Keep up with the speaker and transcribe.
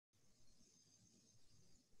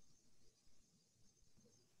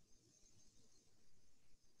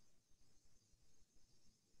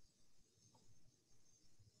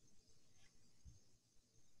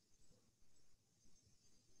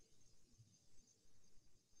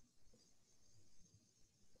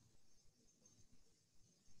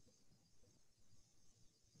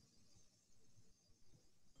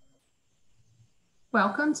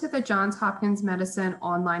Welcome to the Johns Hopkins Medicine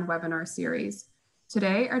online webinar series.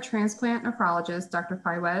 Today, our transplant nephrologist, Dr.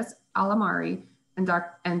 Faiwaz Alamari,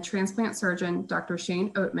 and transplant surgeon, Dr.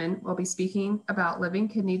 Shane Oatman, will be speaking about living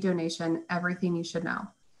kidney donation, everything you should know.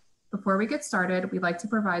 Before we get started, we'd like to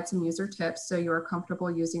provide some user tips so you are comfortable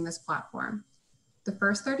using this platform. The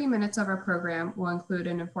first 30 minutes of our program will include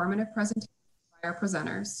an informative presentation by our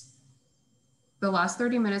presenters. The last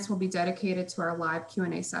 30 minutes will be dedicated to our live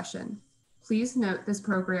Q&A session. Please note this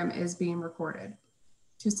program is being recorded.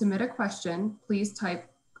 To submit a question, please type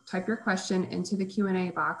your question into the Q&A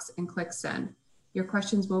box and click send. Your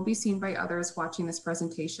questions will be seen by others watching this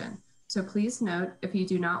presentation. So please note, if you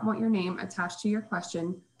do not want your name attached to your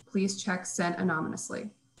question, please check send anonymously.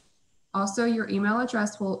 Also, your email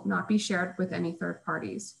address will not be shared with any third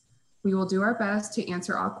parties. We will do our best to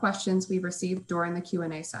answer all questions we receive during the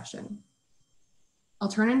Q&A session.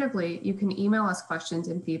 Alternatively, you can email us questions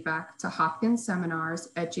and feedback to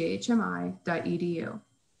hopkinsseminars@jhmi.edu.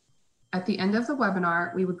 At the end of the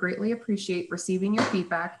webinar, we would greatly appreciate receiving your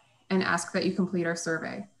feedback and ask that you complete our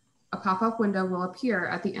survey. A pop-up window will appear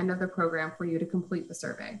at the end of the program for you to complete the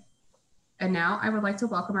survey. And now I would like to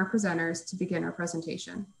welcome our presenters to begin our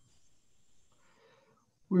presentation.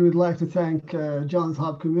 We would like to thank Johns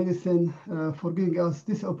Hopkins Medicine for giving us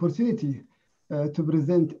this opportunity to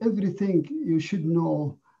present everything you should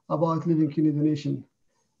know about living kidney donation.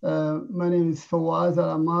 My name is Fawaz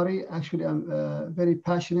Al-Ammari. Actually, I'm very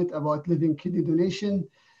passionate about living kidney donation.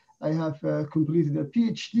 I have completed a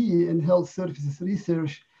PhD in health services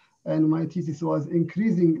research, and my thesis was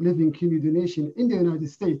increasing living kidney donation in the United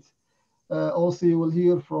States. Also, you will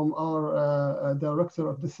hear from our director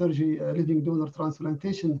of the surgery, living donor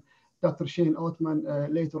transplantation, Dr. Shane Oatman,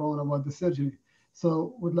 later on about the surgery.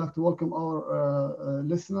 So we'd like to welcome our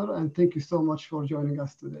listener, and thank you so much for joining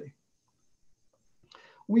us today.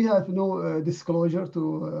 We have no disclosure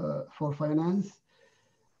for finance.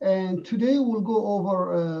 And today we'll go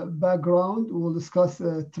over background. We'll discuss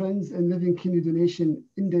trends in living kidney donation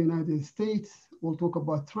in the United States. We'll talk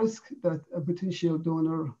about risk that a potential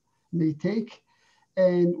donor may take,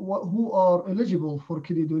 and who are eligible for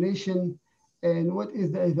kidney donation, and what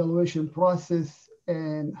is the evaluation process,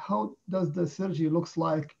 and how does the surgery looks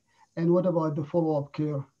like, and what about the follow-up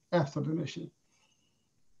care after donation.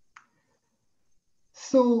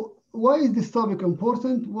 So why is this topic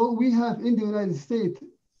important? Well, we have in the United States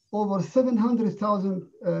over 700,000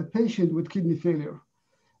 patients with kidney failure.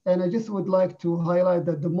 And I just would like to highlight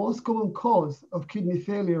that the most common cause of kidney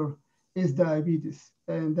failure is diabetes,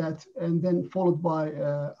 and then followed by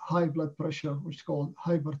high blood pressure, which is called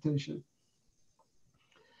hypertension.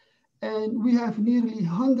 And we have nearly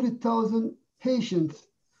 100,000 patients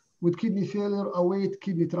with kidney failure await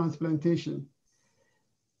kidney transplantation.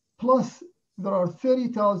 Plus, there are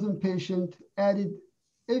 30,000 patients added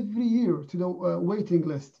every year to the waiting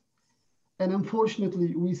list. And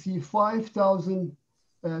unfortunately, we see 5,000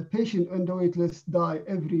 patients on the wait list die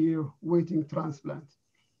every year waiting transplant.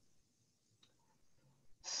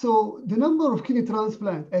 So the number of kidney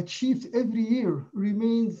transplants achieved every year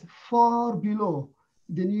remains far below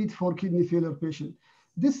the need for kidney failure patients.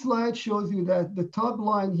 This slide shows you that the top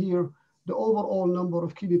line here, the overall number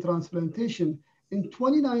of kidney transplantation. In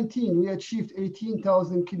 2019, we achieved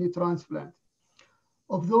 18,000 kidney transplants.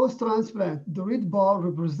 Of those transplants, the red bar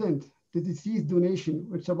represents the deceased donation,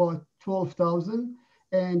 which is about 12,000,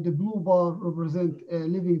 and the blue bar represents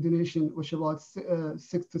living donation, which is about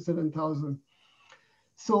 6,000 to 7,000.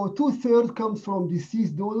 So 2/3 comes from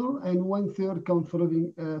deceased donor and 1/3 comes from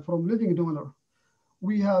living donor.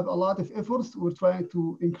 We have a lot of efforts. We're trying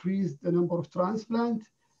to increase the number of transplants.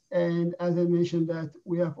 And as I mentioned that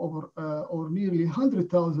we have over or nearly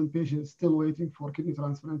 100,000 patients still waiting for kidney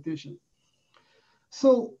transplantation.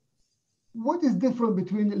 So what is different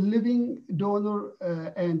between living donor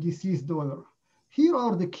and deceased donor? Here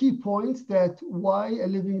are the key points that why a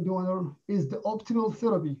living donor is the optimal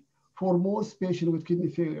therapy for most patients with kidney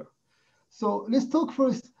failure. So let's talk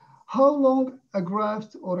first how long a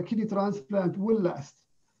graft or a kidney transplant will last.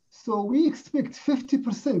 So we expect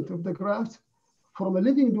 50% of the graft from a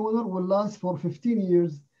living donor will last for 15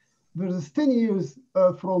 years versus 10 years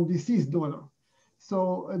from deceased donor.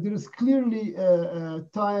 So there is clearly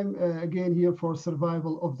time again here for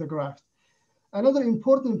survival of the graft. Another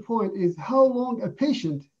important point is how long a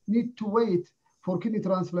patient needs to wait for kidney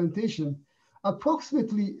transplantation.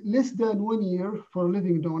 Approximately less than 1 year for a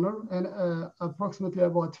living donor, and approximately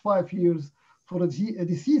about 5 years for a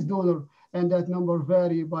deceased donor, and that number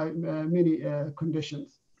vary by many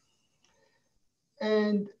conditions.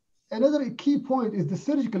 And Another key point is the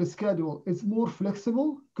surgical schedule. It's more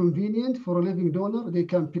flexible, convenient for a living donor. They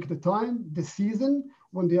can pick the time, the season,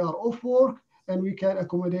 when they are off work, and we can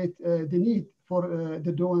accommodate the need for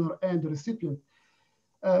the donor and the recipient.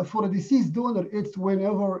 For a deceased donor, it's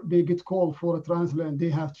whenever they get called for a transplant, they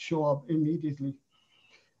have to show up immediately.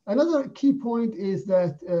 Another key point is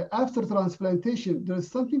that after transplantation, there is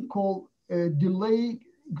something called delay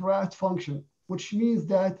graft function, which means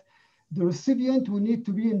that the recipient will need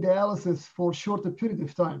to be in dialysis for a shorter period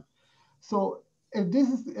of time. So if this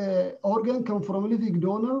organ comes from a living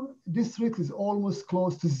donor, this risk is almost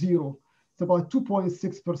close to zero. It's about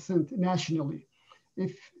 2.6% nationally.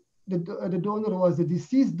 If the donor was a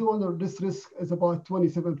deceased donor, this risk is about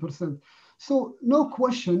 27%. So no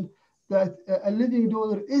question that a living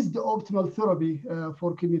donor is the optimal therapy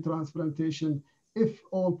for kidney transplantation, if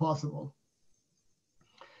all possible.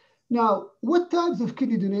 Now, what types of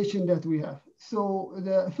kidney donation that we have? So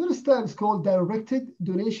the first type is called directed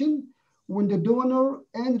donation, when the donor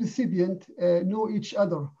and recipient know each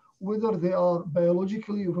other, whether they are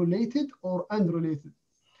biologically related or unrelated.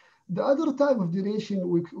 The other type of donation,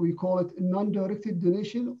 we call it non-directed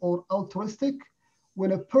donation or altruistic,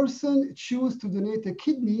 when a person chooses to donate a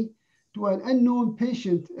kidney to an unknown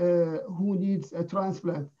patient who needs a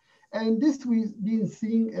transplant. And this we've been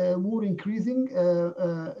seeing more increasing.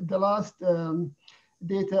 The last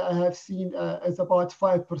data I have seen is about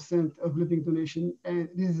 5% of living donation. And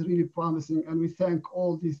this is really promising. And we thank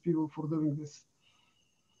all these people for doing this.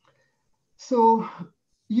 So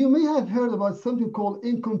you may have heard about something called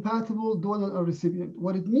incompatible donor and recipient.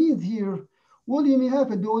 What it means here, well, you may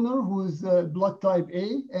have a donor who is blood type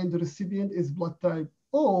A and the recipient is blood type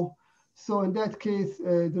O. So in that case,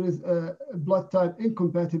 there is a blood type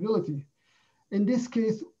incompatibility. In this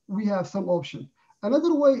case, we have some option.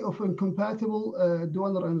 Another way of incompatible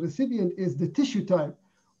donor and recipient is the tissue type,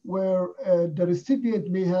 where the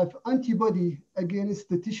recipient may have antibody against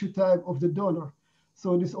the tissue type of the donor.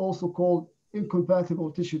 So this is also called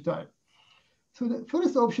incompatible tissue type. So the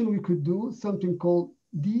first option we could do something called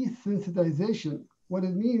desensitization. What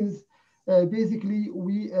it means, basically,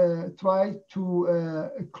 we try to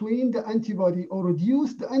clean the antibody or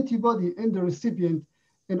reduce the antibody in the recipient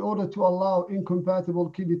in order to allow incompatible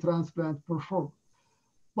kidney transplant perform.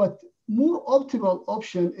 But more optimal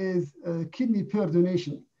option is kidney pair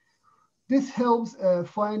donation. This helps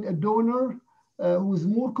find a donor who is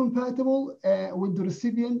more compatible with the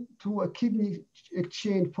recipient to a kidney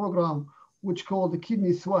exchange program, which called the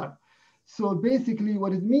kidney swap. So basically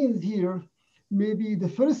what it means here, maybe the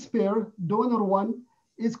first pair, donor 1,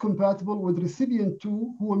 is compatible with recipient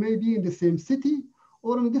 2, who may be in the same city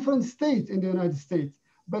or in a different state in the United States,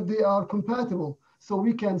 but they are compatible. So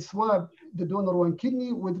we can swap the donor 1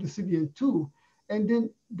 kidney with recipient 2, and then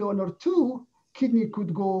donor 2 kidney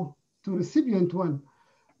could go to recipient 1.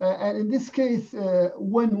 And in this case,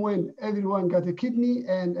 win-win, everyone got a kidney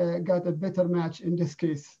and got a better match in this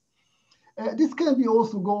case. This can be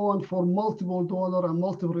also go on for multiple donor and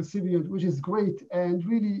multiple recipient, which is great. And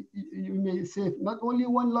really, you may save not only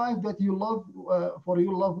one life that you love for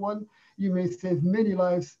your loved one, you may save many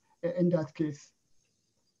lives in that case.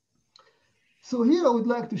 So here I would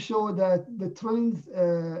like to show that the trends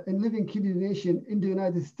in living kidney donation in the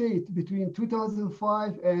United States between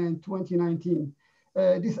 2005 and 2019.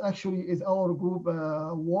 This actually is our group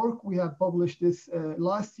work. We have published this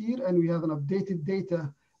last year, and we have an updated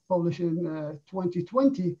data published in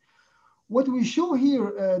 2020. What we show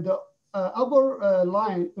here, the upper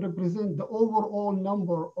line represents the overall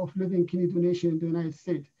number of living kidney donation in the United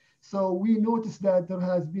States. So we noticed that there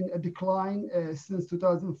has been a decline since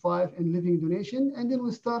 2005 in living donation, and then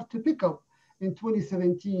we start to pick up in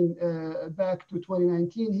 2017 back to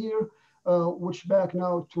 2019 here, which back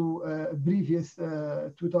now to previous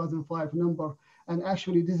 2005 number. And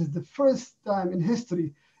actually, this is the first time in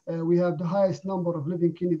history we have the highest number of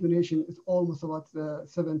living kidney donation. It's almost about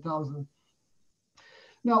 7,000.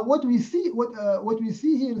 Now, what we see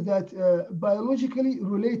here is that biologically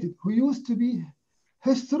related, who used to be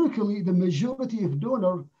historically the majority of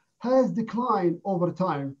donor, has declined over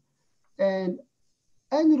time, and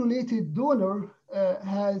unrelated donor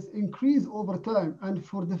has increased over time. And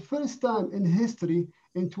for the first time in history,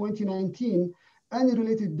 in 2019,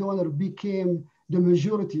 unrelated donor became the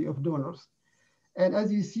majority of donors. And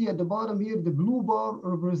as you see at the bottom here, the blue bar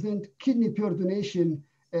represent kidney pair donation.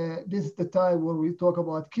 This is the time where we talk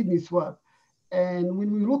about kidney swap. And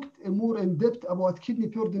when we looked more in depth about kidney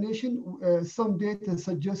pair donation, some data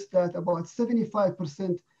suggests that about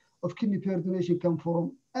 75% of kidney pair donation come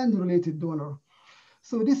from unrelated donor.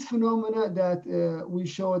 So this phenomena that we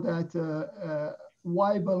show that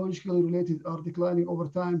why biologically related are declining over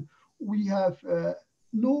time, we have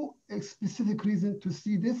no specific reason to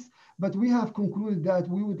see this, but we have concluded that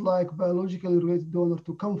we would like biologically related donor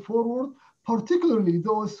to come forward, particularly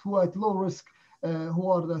those who are at low risk, who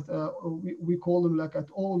are that we call them like at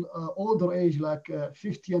older age, like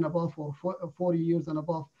 50 and above or 40 years and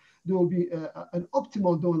above. They will be an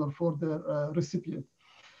optimal donor for the recipient.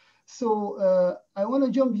 So I want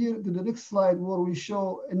to jump here to the next slide where we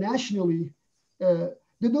show nationally the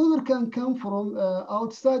donor can come from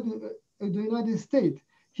outside the United States.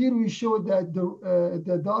 Here we show that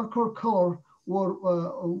the darker color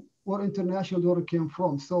where international donor came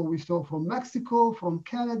from. So we saw from Mexico, from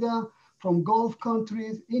Canada, from Gulf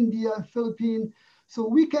countries, India, Philippines. So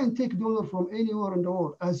we can take donor from anywhere in the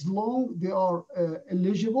world as long they are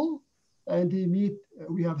eligible and they meet,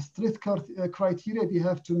 we have strict criteria they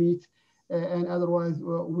have to meet, and otherwise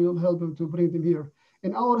we'll help them to bring them here.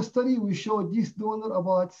 In our study, we showed this donor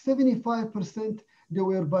about 75% they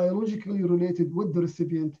were biologically related with the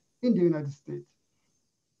recipient in the United States.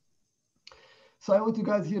 So I want you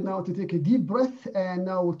guys here now to take a deep breath, and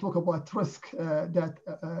now we'll talk about risk that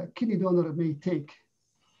a kidney donor may take.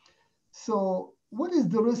 So what is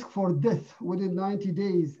the risk for death within 90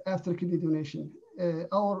 days after kidney donation?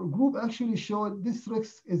 Our group actually showed this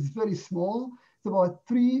risk is very small. It's about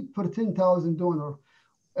 3 per 10,000 donor,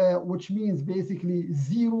 which means basically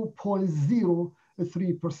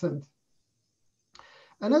 0.03%.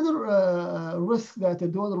 Another risk that a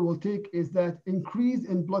donor will take is that increase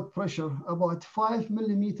in blood pressure, about 5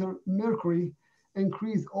 millimeter mercury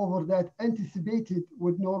increase over that anticipated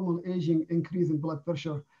with normal aging increase in blood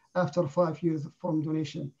pressure after 5 years from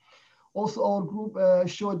donation. Also, our group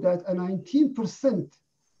showed that a 19%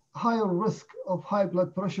 higher risk of high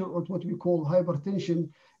blood pressure, or what we call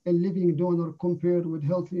hypertension, in living donor compared with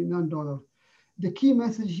healthy non-donor. The key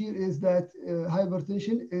message here is that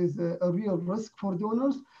hypertension is a real risk for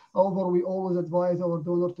donors. However, we always advise our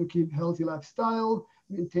donor to keep healthy lifestyle,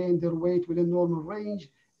 maintain their weight within normal range,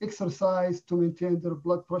 exercise to maintain their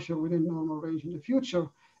blood pressure within normal range in the future.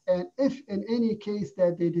 And if in any case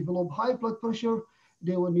that they develop high blood pressure,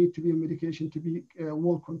 they will need to be on medication to be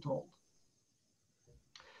well controlled.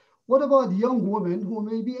 What about young women who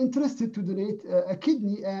may be interested to donate a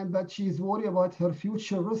kidney, but she's worried about her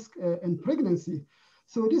future risk in pregnancy?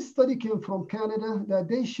 So this study came from Canada that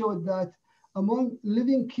they showed that among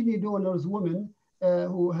living kidney donors, women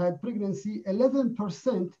who had pregnancy,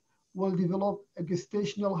 11% will develop a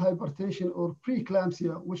gestational hypertension or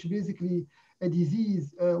preeclampsia, which basically a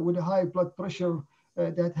disease with a high blood pressure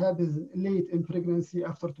that happens late in pregnancy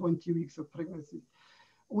after 20 weeks of pregnancy.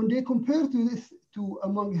 When they compare to this to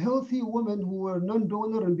among healthy women who were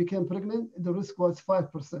non-donor and became pregnant, the risk was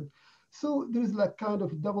 5%. So there is like kind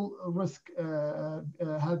of double risk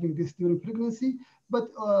having this during pregnancy.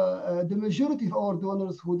 But the majority of our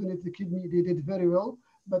donors who donate the kidney, they did very well,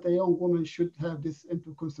 but a young woman should have this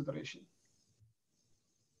into consideration.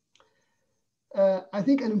 I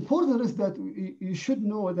think an important risk that you should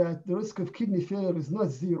know that the risk of kidney failure is not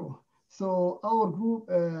zero. So our group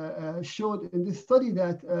showed in this study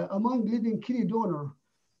that among living kidney donor,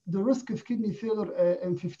 the risk of kidney failure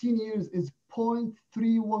in 15 years is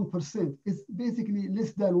 0.31%. It's basically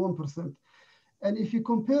less than 1%. And if you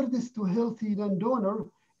compare this to healthy non-donor,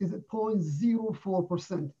 is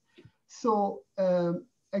 0.04%. So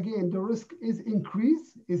again, the risk is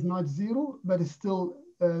increased, is not zero, but it's still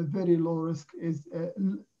very low risk, is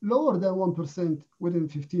lower than 1% within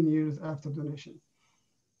 15 years after donation.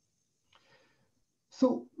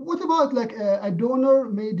 So what about like a donor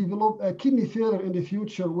may develop a kidney failure in the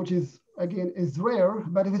future, which is, again, is rare,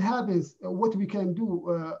 but if it happens, what we can do?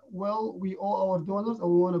 Well, we owe our donors and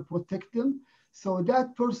we want to protect them. So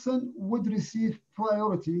that person would receive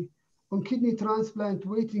priority on kidney transplant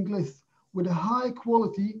waiting list with a high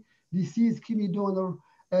quality deceased kidney donor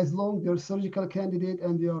as long as they're surgical candidate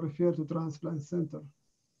and they are referred to transplant center.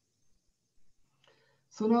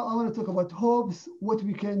 So now I want to talk about hopes, what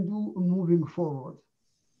we can do moving forward.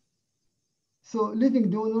 So living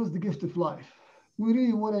donors, the gift of life. We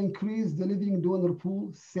really want to increase the living donor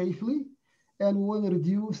pool safely, and we want to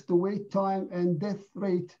reduce the wait time and death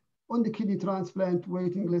rate on the kidney transplant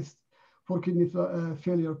waiting list for kidney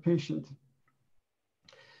failure patient.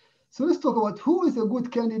 So let's talk about who is a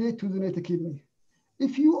good candidate to donate a kidney.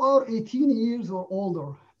 If you are 18 years or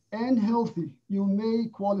older and healthy, you may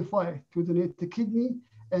qualify to donate the kidney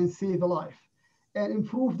and save a life and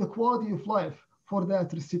improve the quality of life for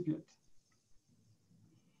that recipient.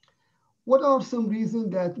 What are some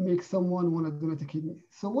reasons that make someone want to donate a kidney?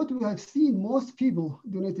 So what we have seen, most people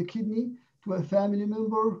donate a kidney to a family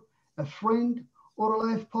member, a friend, or a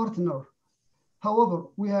life partner. However,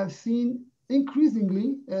 we have seen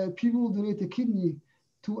increasingly, people donate a kidney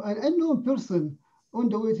to an unknown person on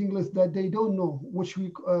the waiting list that they don't know, which we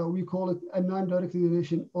call it a non-directed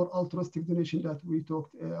donation or altruistic donation that we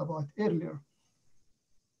talked about earlier.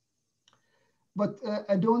 But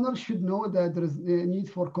a donor should know that there is a need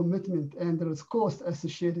for commitment and there is cost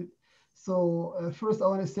associated. So first I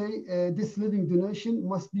want to say this living donation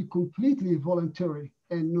must be completely voluntary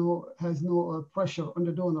and has no pressure on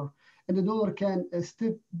the donor. And the donor can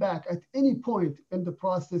step back at any point in the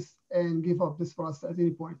process and give up this process at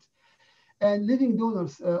any point. And living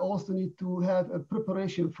donors also need to have a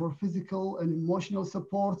preparation for physical and emotional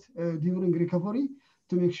support during recovery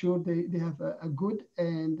to make sure they have a good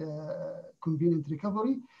and convenient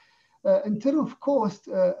recovery. In terms of cost,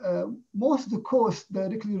 most of the costs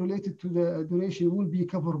directly related to the donation will be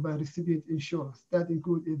covered by recipient insurance. That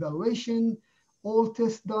includes evaluation, all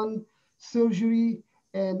tests done, surgery,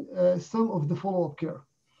 and some of the follow-up care.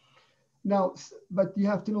 Now, but you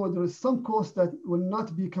have to know there is some costs that will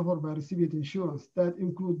not be covered by recipient insurance. That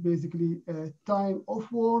include basically time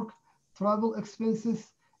off work, travel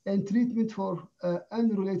expenses, and treatment for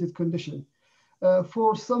unrelated condition.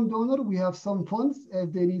 For some donor, we have some funds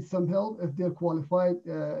if they need some help. If they're qualified,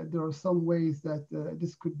 there are some ways that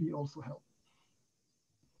this could be also helped.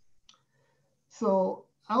 So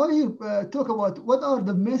I want to talk about what are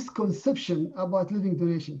the misconceptions about living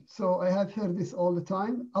donation. So I have heard this all the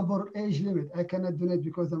time, upper age limit. I cannot donate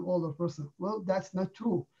because I'm an older person. Well, that's not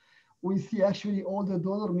true. We see actually older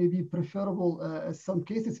donor may be preferable in some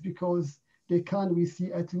cases because they can, we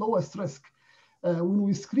see at lowest risk. When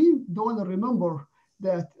we screen donor, remember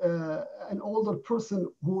that an older person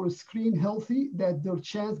who is screened healthy, that their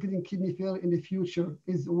chance getting kidney failure in the future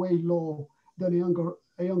is way low than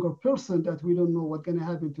a younger person that we don't know what's going to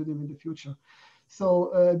happen to them in the future.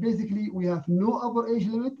 So basically, we have no upper age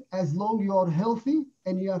limit. As long as you are healthy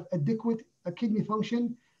and you have adequate kidney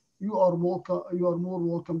function, you are welcome. You are more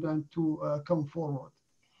welcome than to come forward.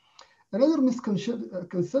 Another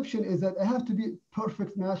misconception is that I have to be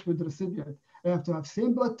perfect match with the recipient. I have to have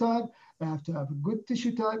same blood type. I have to have a good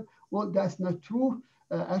tissue type. Well, that's not true.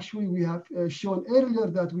 Actually, we have shown earlier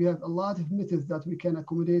that we have a lot of methods that we can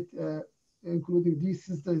accommodate, including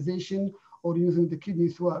desensitization or using the kidney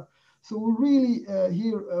swab. So we really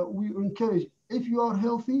here, we encourage, if you are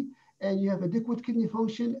healthy and you have adequate kidney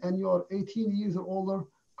function and you are 18 years or older,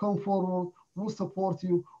 come forward, we'll support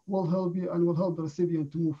you, we'll help you, and we'll help the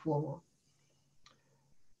recipient to move forward.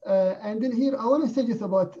 And then here, I want to say just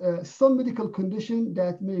about some medical condition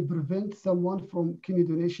that may prevent someone from kidney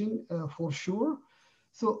donation for sure.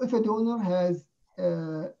 So if a donor has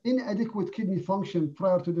inadequate kidney function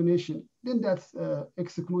prior to donation, then that's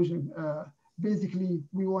exclusion. Basically,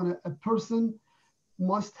 we want a person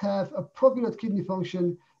must have appropriate kidney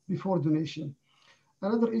function before donation.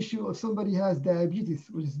 Another issue, if somebody has diabetes,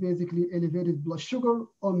 which is basically elevated blood sugar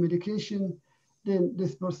on medication, then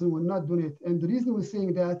this person will not donate. And the reason we're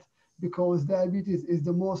saying that, because diabetes is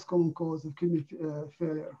the most common cause of kidney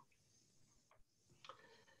failure.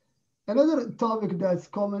 Another topic that's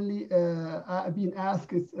commonly been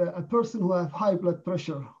asked is a person who have high blood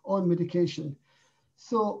pressure on medication.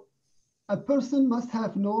 So a person must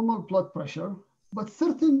have normal blood pressure, but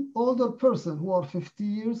certain older person who are 50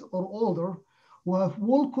 years or older who have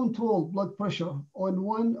well-controlled blood pressure on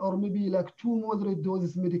one or maybe like 2 moderate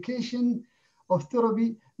doses medication of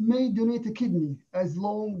therapy may donate a kidney as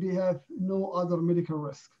long as they have no other medical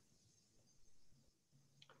risk.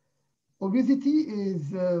 Obesity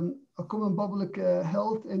is a common public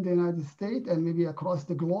health in the United States and maybe across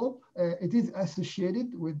the globe. It is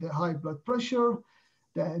associated with the high blood pressure,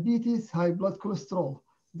 diabetes, high blood cholesterol.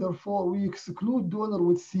 Therefore, we exclude donor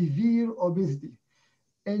with severe obesity.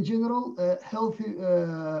 In general, a healthy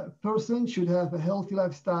person should have a healthy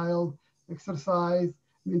lifestyle, exercise,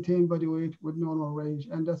 maintain body weight with normal range,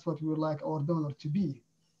 and that's what we would like our donor to be.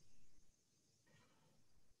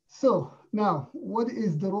 So now, what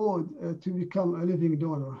is the road to become a living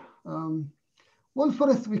donor? Well,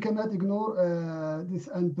 first, we cannot ignore this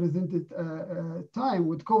unprecedented time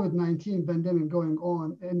with COVID-19 pandemic going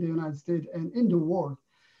on in the United States and in the world.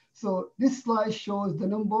 So this slide shows the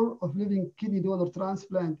number of living kidney donor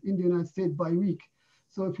transplant in the United States by week.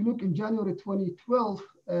 So if you look in January 2012,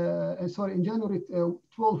 in January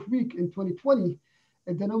 12th week in 2020,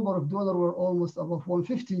 the number of donors were almost above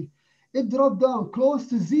 150. It dropped down close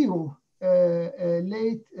to zero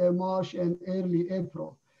late March and early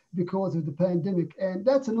April because of the pandemic. And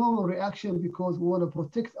that's a normal reaction because we want to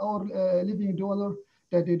protect our living donor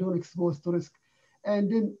that they don't expose to risk.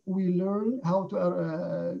 And then we learn how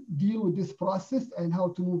to deal with this process and how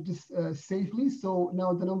to move this safely. So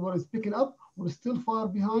now the number is picking up. We're still far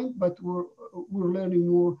behind, but we're learning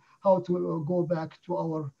more how to go back to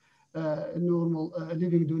our normal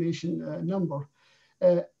living donation number.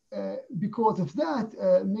 Because of that,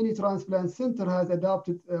 many transplant center has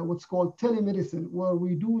adopted what's called telemedicine, where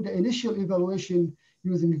we do the initial evaluation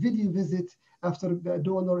using video visit after the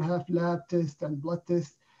donor have lab test and blood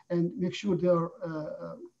test, and make sure they're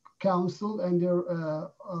counseled and they're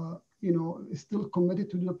still committed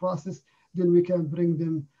to the process. Then we can bring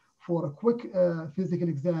them for a quick physical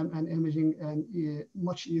exam and imaging and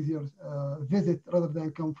much easier visit rather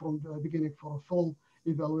than come from the beginning for a full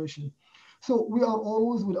evaluation. So we are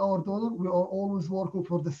always with our donor. We are always working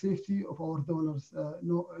for the safety of our donors.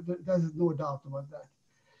 There's no doubt about that.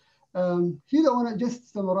 Here I want to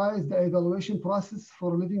just summarize the evaluation process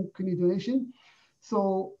for living kidney donation.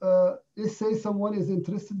 So let's say someone is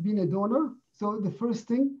interested in being a donor. So the first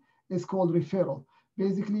thing is called referral.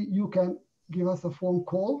 Basically, you can give us a phone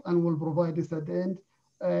call and we'll provide this at the end.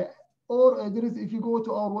 Or there is, if you go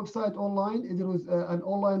to our website online, there is an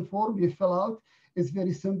online form you fill out. It's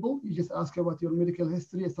very simple. You just ask about your medical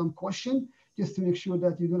history and some question, just to make sure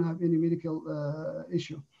that you don't have any medical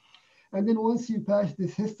issue. And then once you pass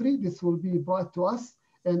this history, this will be brought to us.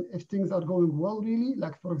 And if things are going well, really,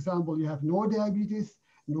 like for example, you have no diabetes,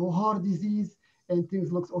 no heart disease, and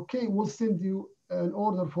things looks okay, we'll send you an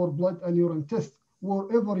order for blood and urine test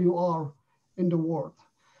wherever you are in the world.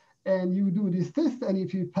 And you do this test, and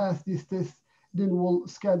if you pass this test, then we'll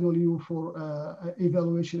schedule you for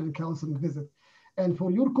evaluation and counseling visit. And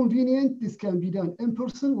for your convenience, this can be done in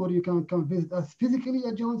person, where you can come visit us physically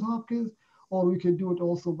at Johns Hopkins, or we can do it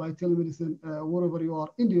also by telemedicine wherever you are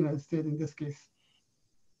in the United States in this case.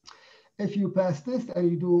 If you pass this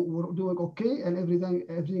and we're doing okay and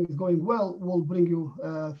everything is going well, we'll bring you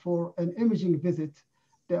for an imaging visit,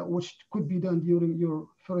 which could be done during your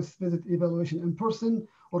first visit evaluation in person,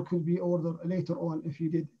 or could be ordered later on if you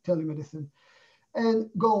did telemedicine. And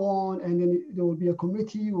go on, and then there will be a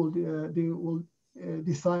committee. They will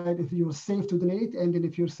decide if you're safe to donate, and then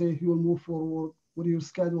if you're safe, you will move forward with your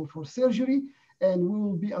schedule for surgery, and we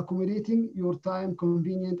will be accommodating your time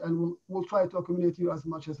convenient, and we'll try to accommodate you as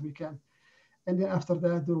much as we can. And then after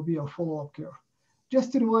that, there will be a follow-up care.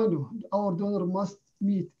 Just to remind you, our donor must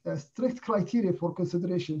meet a strict criteria for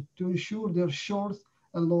consideration to ensure their short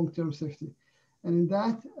and long-term safety. And in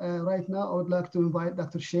that, right now, I would like to invite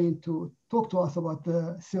Dr. Shane to talk to us about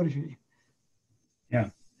the surgery. Yeah,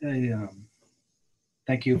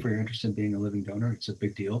 thank you for your interest in being a living donor. It's a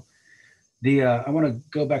big deal. I want to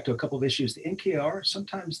go back to a couple of issues. The NKR,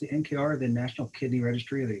 sometimes the NKR, the National Kidney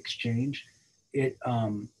Registry, or the exchange,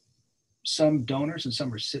 some donors and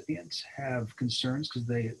some recipients have concerns because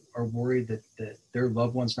they are worried that their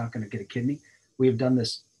loved one's not going to get a kidney. We have done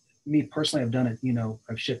this. Me personally, I've done it,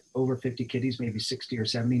 I've shipped over 50 kidneys, maybe 60 or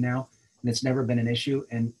 70 now, and it's never been an issue.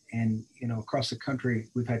 And across the country,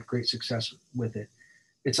 we've had great success with it.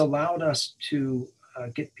 It's allowed us to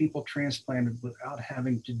get people transplanted without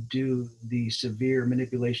having to do the severe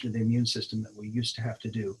manipulation of the immune system that we used to have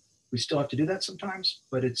to do. We still have to do that sometimes,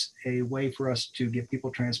 but it's a way for us to get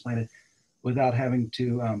people transplanted without having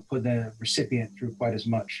to put the recipient through quite as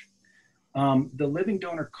much. The living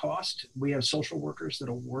donor cost, we have social workers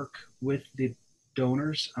that'll work with the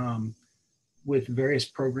donors with various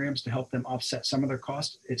programs to help them offset some of their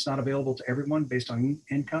costs. It's not available to everyone based on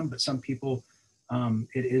income, but some people,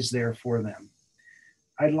 it is there for them.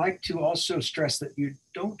 I'd like to also stress that you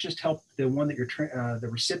don't just help the one that you're the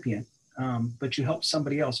recipient, but you help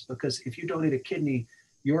somebody else, because if you donate a kidney,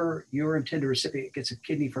 your intended recipient gets a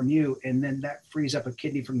kidney from you, and then that frees up a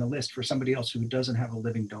kidney from the list for somebody else who doesn't have a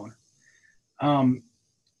living donor.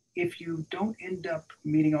 If you don't end up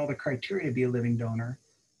meeting all the criteria to be a living donor,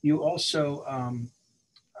 you also,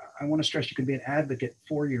 I want to stress, you can be an advocate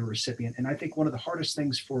for your recipient. And I think one of the hardest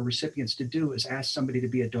things for recipients to do is ask somebody to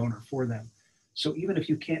be a donor for them. So even if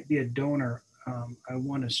you can't be a donor, I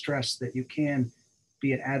want to stress that you can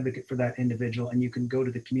be an advocate for that individual, and you can go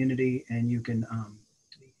to the community and you can,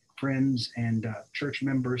 friends and church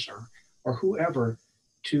members or whoever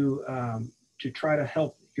to try to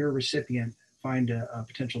help your recipient find a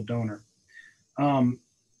potential donor. If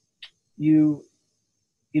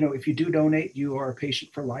you do donate, you are a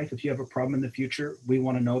patient for life. If you have a problem in the future, we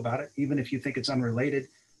want to know about it. Even if you think it's unrelated,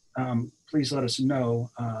 please let us know.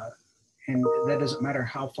 And that doesn't matter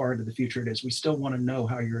how far into the future it is. We still want to know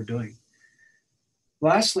how you're doing.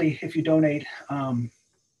 Lastly, if you donate,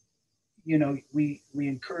 we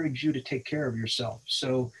encourage you to take care of yourself.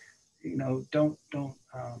 So, don't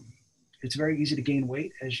it's very easy to gain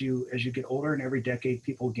weight as you get older, and every decade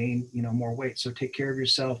people gain, more weight. So take care of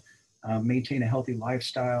yourself, maintain a healthy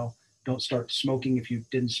lifestyle. Don't start smoking if you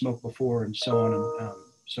didn't smoke before, and so on and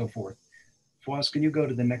so forth. Fawaz, can you go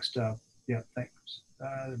to the next? Yeah, thanks.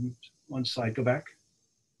 One slide, go back.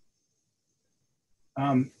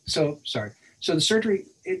 Sorry. So the surgery,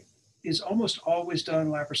 it is almost always done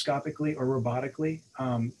laparoscopically or robotically.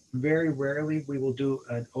 Very rarely we will do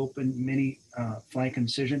an open mini flank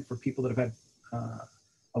incision for people that have had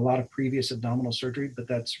a lot of previous abdominal surgery, but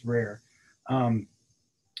that's rare.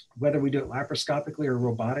 Whether we do it laparoscopically or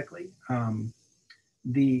robotically,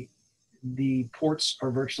 the ports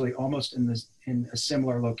are virtually almost in a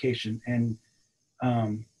similar location. And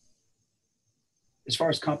as far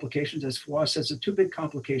as complications, as Fawaz says, the two big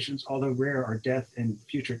complications, although rare, are death and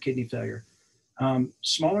future kidney failure.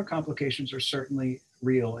 Smaller complications are certainly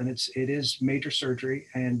real, and it is major surgery,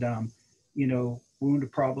 and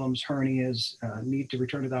wound problems, hernias, need to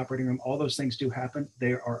return to the operating room. All those things do happen.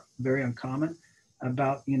 They are very uncommon.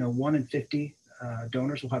 About 1 in 50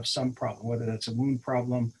 donors will have some problem, whether that's a wound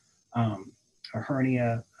problem, a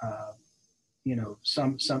hernia,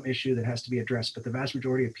 some issue that has to be addressed. But the vast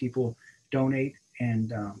majority of people donate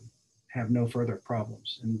and have no further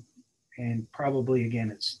problems. And probably,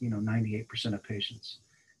 again, it's 98% of patients.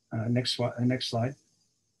 Next slide.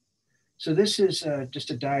 So this is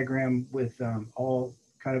just a diagram with all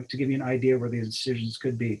kind of to give you an idea where the incisions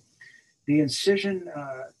could be. The incision,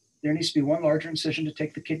 there needs to be one larger incision to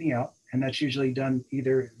take the kidney out, and that's usually done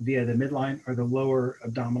either via the midline or the lower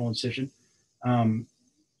abdominal incision.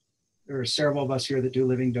 There are several of us here that do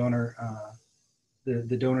living donor,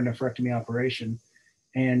 the donor nephrectomy operation,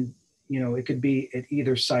 and it could be at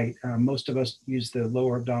either site. Most of us use the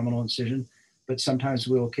lower abdominal incision, but sometimes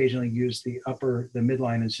we'll occasionally use the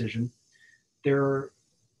midline incision. There are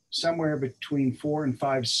somewhere between 4 and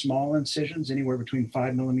 5 small incisions, anywhere between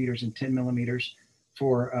 5 millimeters and 10 millimeters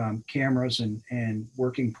for cameras and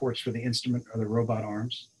working ports for the instrument or the robot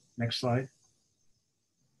arms. Next slide.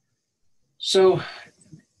 So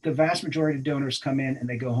the vast majority of donors come in and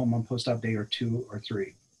they go home on post-op day or 2 or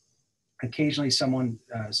 3. Occasionally someone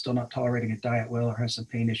still not tolerating a diet well or has some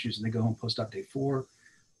pain issues and they go home post-op day 4.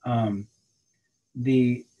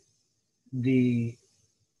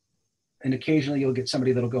 And occasionally you'll get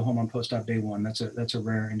somebody that'll go home on post-op day 1. That's a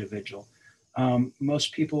rare individual.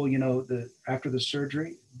 Most people, after the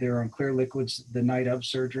surgery, they're on clear liquids the night of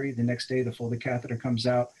surgery. The next day, the folded catheter comes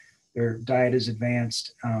out. Their diet is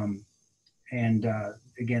advanced.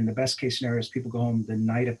 Again, the best case scenario is people go home the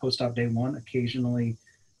night of post-op day 1, occasionally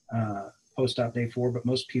post-op day 4, but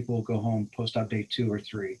most people go home post-op day 2 or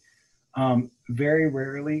 3. Very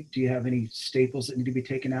rarely do you have any staples that need to be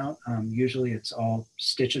taken out. Usually it's all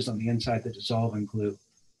stitches on the inside that dissolve in glue.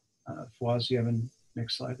 Fawaz, do you have a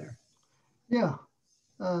next slide there? Yeah,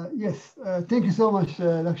 yes. Thank you so much,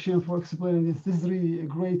 Dr. Shane, for explaining this. This is really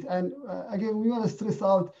great. And again, we want to stress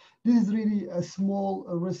out, this is really a small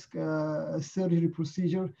risk surgery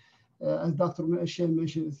procedure. As Dr. Shane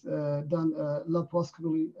mentioned, it's done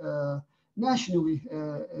laparoscopically nationally.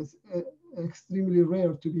 It's extremely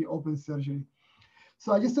rare to be open surgery.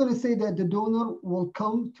 So I just want to say that the donor will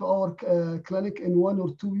come to our clinic in 1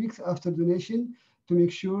 or 2 weeks after donation to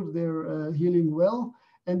make sure they're healing well.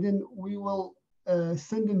 And then we will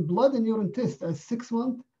send in blood and urine tests at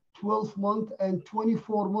 6-month, 12-month, and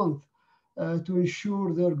 24-month to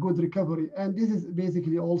ensure their good recovery. And this is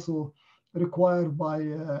basically also required by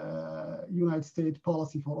United States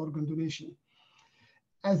policy for organ donation.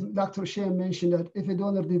 As Dr. Shane mentioned, that if a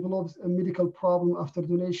donor develops a medical problem after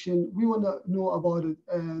donation, we want to know about it,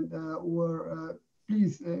 and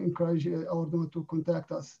please encourage our donor to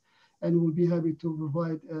contact us, and we'll be happy to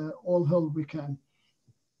provide all help we can.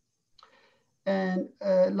 And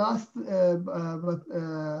last but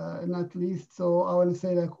not least, so I want to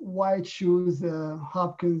say, like, why choose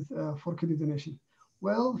Hopkins for kidney donation?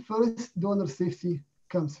 Well, first, donor safety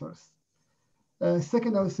comes first.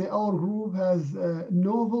 Second, I would say our group has a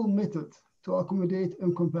novel method to accommodate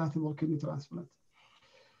incompatible kidney transplant.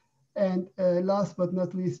 And last but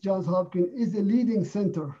not least, Johns Hopkins is a leading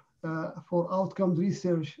center for outcome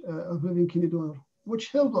research of living kidney donor,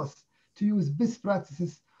 which help us to use best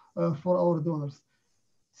practices for our donors.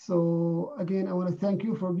 So again, I want to thank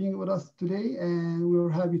you for being with us today, and we're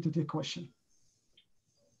happy to take questions.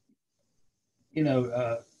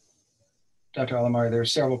 Dr. Alamari, there are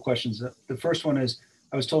several questions. The first one is,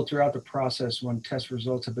 I was told throughout the process when test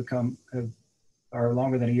results are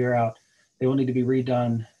longer than a year out, they will need to be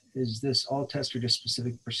redone. Is this all tests or just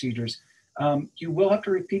specific procedures? You will have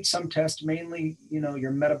to repeat some tests, mainly,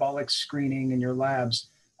 your metabolic screening and your labs.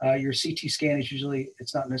 Your CT scan is usually,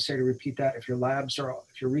 it's not necessary to repeat that. If your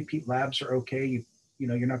repeat labs are okay,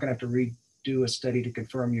 you're not going to have to redo a study to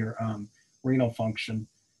confirm your renal function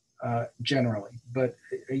generally. But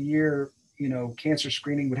a year, cancer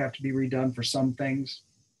screening would have to be redone for some things.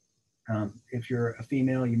 If you're a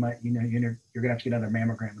female, you're going to have to get another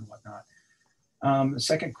mammogram and whatnot. The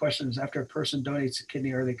second question is, after a person donates a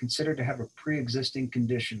kidney, are they considered to have a pre-existing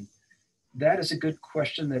condition? That is a good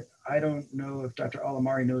question that I don't know if Dr.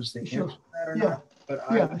 Alamari knows the answer to that or not, but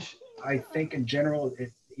I think in general,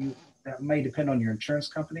 that may depend on your insurance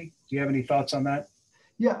company. Do you have any thoughts on that?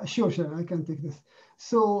 Yeah, sure, I can take this.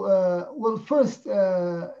 So, well, first,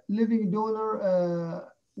 living donor,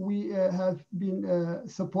 we have been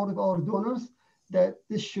supportive of our donors that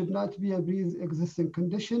this should not be a pre-existing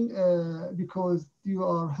condition because you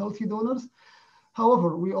are healthy donors.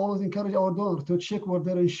 However, we always encourage our donors to check with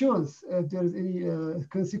their insurance if there is any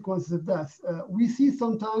consequences of that. We see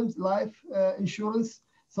sometimes life insurance,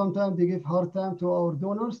 sometimes they give hard time to our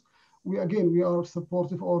donors. We are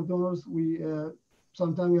supportive of our donors.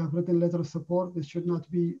 Sometimes we have written letter of support. This should not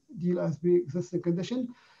be deemed as pre-existing condition.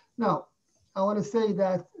 Now, I want to say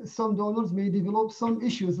that some donors may develop some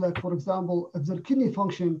issues, like, for example, if their kidney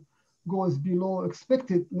function goes below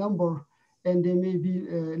expected number, and they may be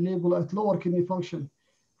labeled at lower kidney function.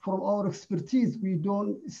 From our expertise, we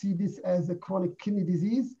don't see this as a chronic kidney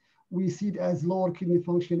disease. We see it as lower kidney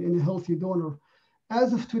function in a healthy donor.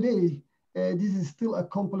 As of today, this is still a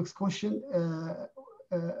complex question.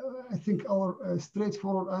 I think our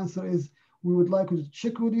straightforward answer is we would like you to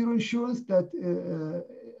check with your insurance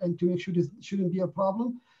and to make sure this shouldn't be a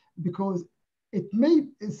problem, because it may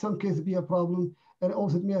in some cases be a problem, and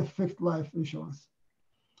also it may affect life insurance.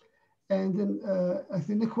 And then I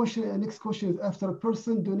think the next question is, after a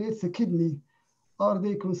person donates a kidney, are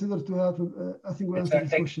they considered to have, I think we answered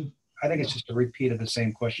this question. I think it's just a repeat of the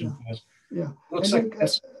same question. Yeah. Looks like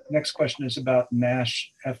this next question is about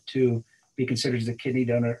NASH F2 be considered as a kidney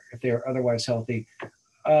donor if they are otherwise healthy.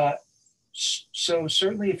 So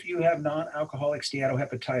certainly if you have non-alcoholic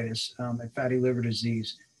steatohepatitis and fatty liver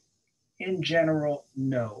disease, in general,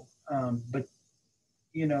 no. But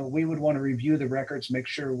we would want to review the records, make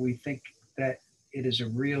sure we think that it is a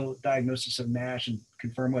real diagnosis of NASH and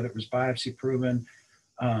confirm whether it was biopsy proven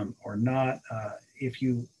or not.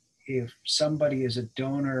 If somebody is a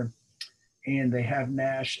donor and they have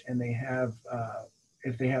NASH and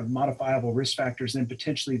if they have modifiable risk factors, then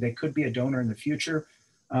potentially they could be a donor in the future.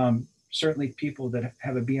 Certainly people that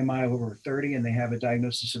have a BMI of over 30 and they have a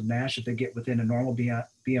diagnosis of NASH, if they get within a normal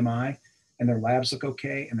BMI, and their labs look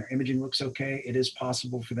okay and their imaging looks okay, it is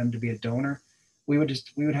possible for them to be a donor. We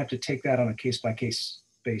would have to take that on a case-by-case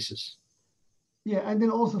basis. Yeah, and then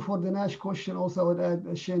also for the NASH question, also I would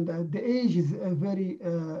add, Shane, that the age is a very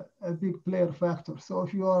a big player factor. So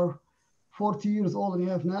if you are 40 years old and you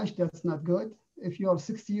have NASH, that's not good. If you are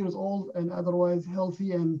 60 years old and otherwise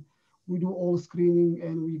healthy, and we do all screening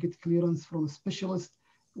and we get clearance from a specialist,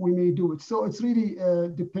 we may do it. So it's really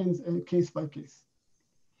depends case by case.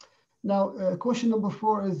 Now, question number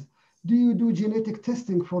 4 is, do you do genetic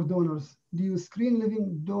testing for donors? Do you screen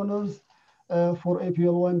living donors for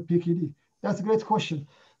APL1 PKD? That's a great question.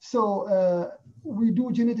 So we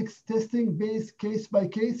do genetics testing based case by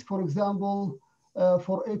case. For example,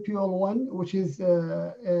 for APL1, which is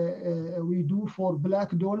we do for Black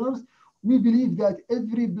donors, we believe that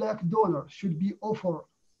every Black donor should be offered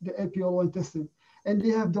the APL1 testing, and they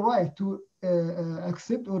have the right to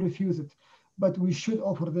accept or refuse it, but we should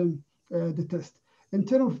offer them the test. In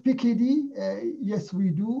terms of PKD, yes, we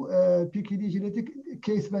do PKD genetic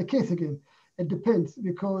case by case again. It depends,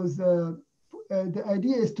 because the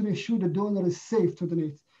idea is to make sure the donor is safe to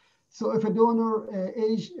donate. So if a donor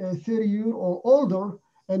age 30 years or older,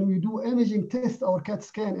 and we do imaging test or CAT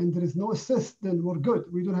scan and there is no cyst, then we're good.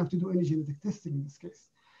 We don't have to do any genetic testing in this case.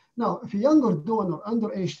 Now, if a younger donor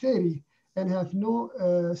under age 30 and have no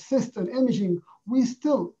cyst and imaging, we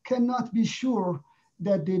still cannot be sure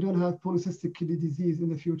that they don't have polycystic kidney disease in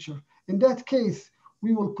the future. In that case,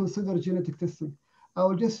 we will consider genetic testing. I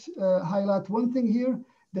will just highlight one thing here,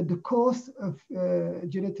 that the cost of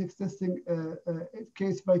genetics testing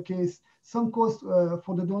case by case, some cost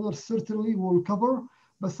for the donor certainly will cover,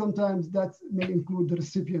 but sometimes that may include the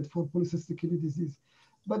recipient for polycystic kidney disease.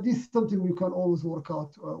 But this is something we can always work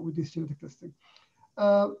out with this genetic testing.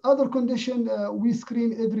 Other condition, we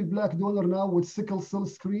screen every Black donor now with sickle cell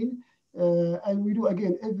screen. And we do,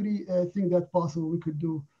 again, everything that possible we could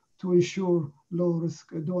do to ensure low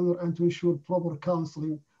risk donor and to ensure proper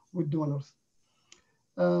counseling with donors.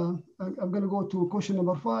 I'm going to go to question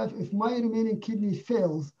number 5. If my remaining kidney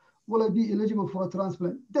fails, will I be eligible for a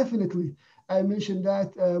transplant? Definitely. I mentioned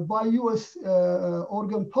that by US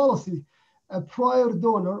organ policy, a prior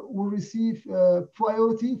donor will receive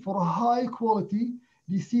priority for a high quality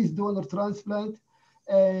deceased donor transplant,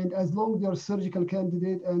 and as long as they are surgical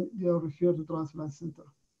candidate and they are referred to transplant center.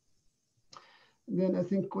 Then I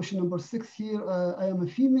think question number 6 here, I am a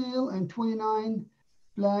female and 29,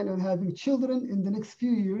 plan on having children in the next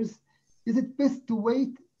few years. Is it best to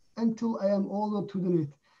wait until I am older to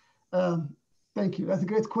donate? Thank you. That's a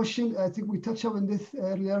great question. I think we touched on this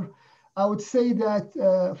earlier. I would say that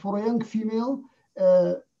for a young female,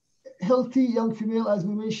 healthy young female, as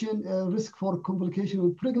we mentioned, risk for complication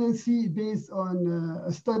with pregnancy based on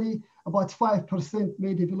a study, about 5%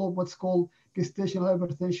 may develop what's called gestational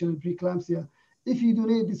hypertension and preeclampsia. If you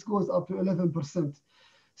donate, this goes up to 11%.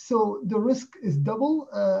 So the risk is double,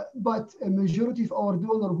 but a majority of our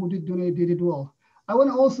donors who did donate, they did well. I want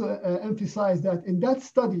to also emphasize that in that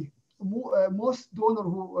study, most donors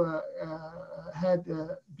who had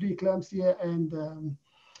preeclampsia and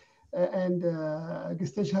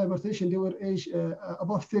gestational hypertension, they were age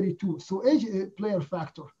above 32. So age is a player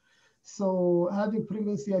factor. So having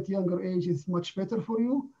pregnancy at younger age is much better for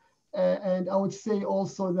you. And I would say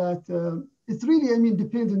also that it really, I mean,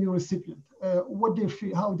 depends on your recipient, what they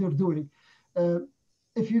feel, how they're doing.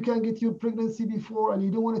 If you can get your pregnancy before and you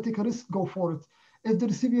don't want to take a risk, go for it. If the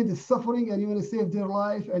recipient is suffering and you want to save their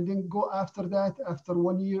life and then go after that, after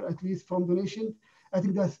 1 year at least from donation, I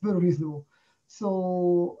think that's very reasonable.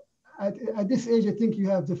 So at this age, I think you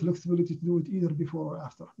have the flexibility to do it either before or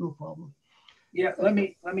after, no problem. Yeah, let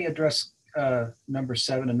me address number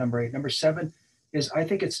 7 and number 8. Number 7 is, I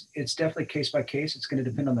think it's definitely case by case. It's going to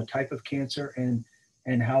depend on the type of cancer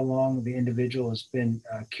and how long the individual has been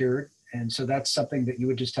cured. And so that's something that you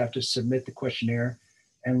would just have to submit the questionnaire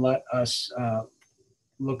and let us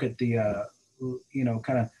look at the,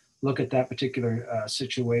 kind of look at that particular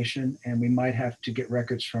situation. And we might have to get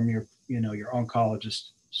records from your oncologist.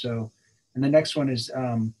 So, and the next one is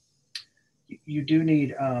you do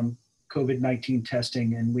need COVID-19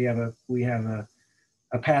 testing, and we have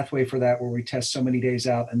a pathway for that where we test so many days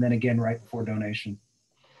out and then again right before donation.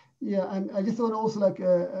 Yeah, and I just want to also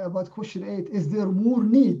about question 8, is there more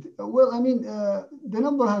need? Well, I mean, the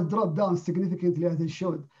number has dropped down significantly as it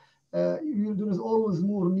should. There is always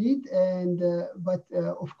more need, but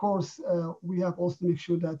of course, we have also to make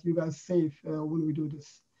sure that you guys safe when we do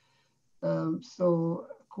this. So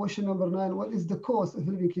question number 9, what is the cost of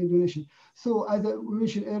living kidney donation? So as we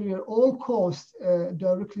mentioned earlier, all costs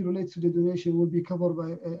directly related to the donation will be covered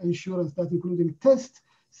by insurance, that including test,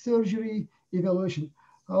 surgery, evaluation.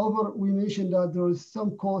 However, we mentioned that there is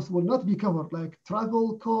some costs will not be covered, like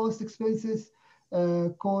travel costs, expenses,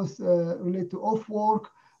 costs related to off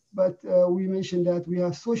work. But we mentioned that we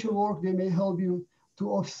have social work. They may help you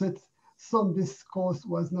to offset some of this cost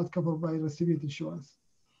was not covered by recipient insurance.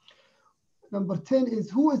 Number 10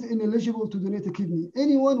 is, who is ineligible to donate a kidney?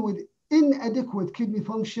 Anyone with inadequate kidney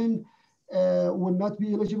function will not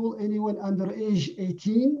be eligible. Anyone under age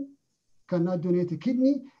 18 cannot donate a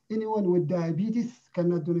kidney. Anyone with diabetes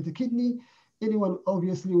cannot donate a kidney. Anyone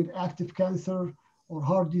obviously with active cancer or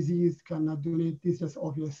heart disease cannot donate. This is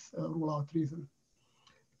obvious rule out reason.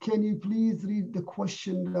 Can you please read the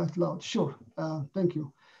question out loud? Sure, thank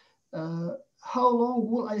you. How long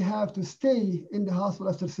will I have to stay in the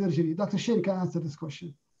hospital after surgery? Dr. Shane can answer this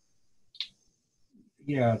question.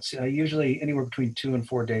 Yeah, it's usually anywhere between 2 and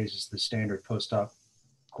 4 days is the standard post-op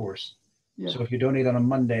course. Yeah. So if you donate on a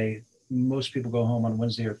Monday, most people go home on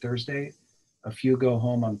Wednesday or Thursday. A few go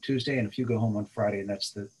home on Tuesday and a few go home on Friday. And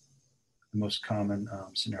that's the most common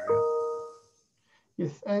scenario.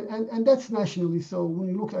 Yes, and that's nationally. So when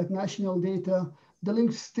you look at national data, the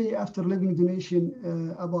length stay after living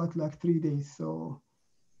donation about like 3 days. So,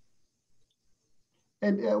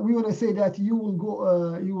 and we want to say that you will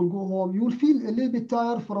go home. You will feel a little bit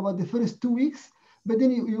tired for about the first 2 weeks, but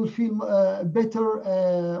then you will feel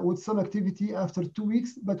better with some activity after 2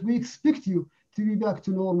 weeks. But we expect you to be back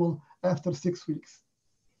to normal after 6 weeks.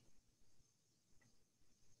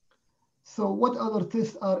 So what other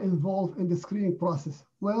tests are involved in the screening process?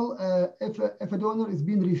 Well, if a donor is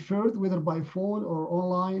being referred, whether by phone or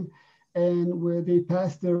online, and where they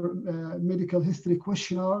pass their medical history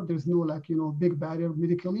questionnaire, there's no big barrier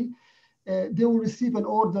medically, they will receive an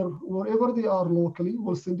order wherever they are locally.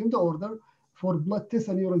 We'll send them the order for blood test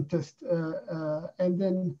and urine test. And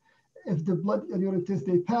then if the blood and urine test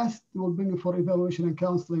they pass, they will bring it for evaluation and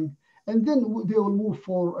counseling. And then they will move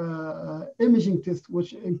for imaging tests,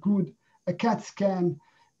 which include a CAT scan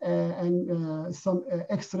and some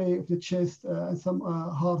X-ray of the chest and some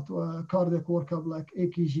heart cardiac workup like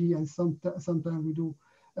EKG, and sometimes we do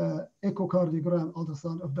echocardiogram,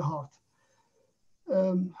 ultrasound of the heart.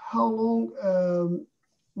 How long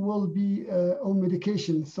will be on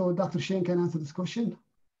medication? So Dr. Shane can answer this question.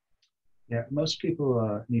 Yeah, most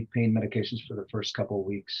people need pain medications for the first couple of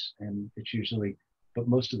weeks, and it's usually, but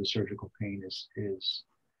most of the surgical pain is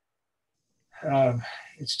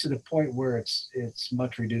it's to the point where it's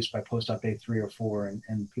much reduced by post-op day 3 or 4,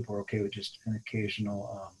 and people are okay with just an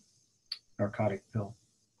occasional narcotic pill.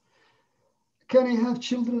 Can I have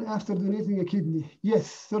children after donating a kidney? Yes,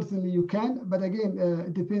 certainly you can. But again,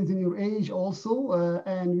 it depends on your age also,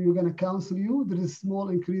 and we're going to counsel you. There is small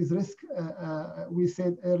increased risk. We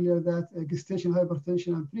said earlier that gestational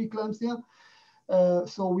hypertension and preeclampsia.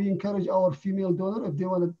 So we encourage our female donor, if they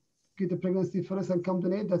want to get the pregnancy first and come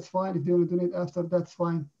donate, that's fine. If they want to donate after, that's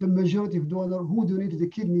fine. The majority of donors who donated the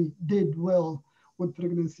kidney did well with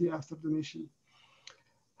pregnancy after donation.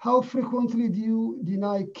 How frequently do you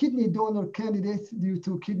deny kidney donor candidates due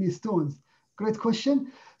to kidney stones? Great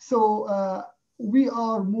question. So we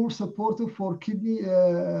are more supportive for kidney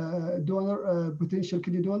donor, potential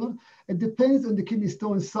kidney donor. It depends on the kidney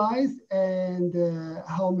stone size and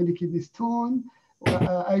how many kidney stone.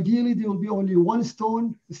 Ideally, there will be only one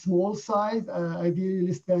stone, small size, ideally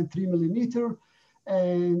less than 3 millimeter.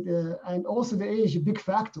 And also the age, a big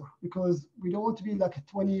factor, because we don't want to be like a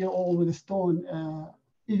 20-year-old with a stone.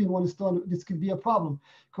 Even one stone, this could be a problem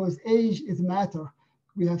because age is matter.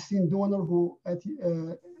 We have seen donor who at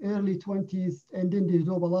early 20s and then they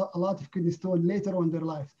develop a lot of kidney stone later on in their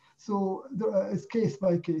life. So it's case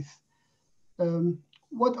by case.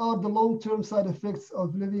 What are the long-term side effects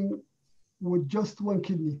of living with just one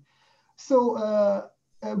kidney? So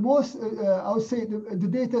I would say the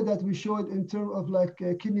data that we showed in terms of like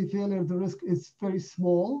kidney failure, the risk is very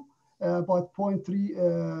small. About 0.3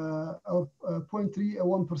 or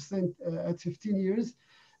 0.31% at 15 years.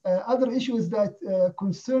 Other issue is that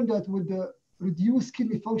concern that with the reduced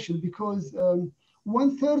kidney function, because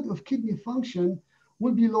 1/3 of kidney function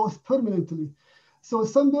will be lost permanently. So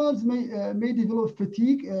some donors may develop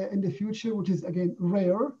fatigue in the future, which is again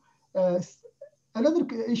rare. Another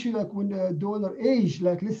issue, like when the donor age,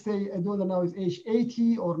 like let's say a donor now is age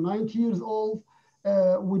 80 or 90 years old,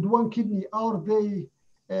 with one kidney, are they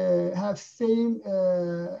have same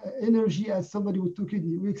energy as somebody with 2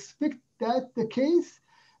 kidneys? We expect that the case,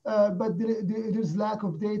 but there's lack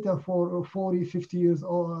of data for 40, 50 years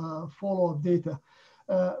or follow-up data.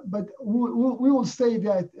 But we will say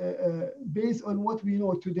that based on what we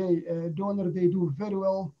know today, donor, they do very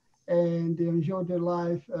well and they enjoy their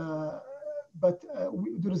life, but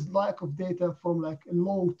there is lack of data from like a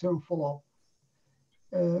long-term follow-up.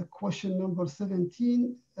 Question number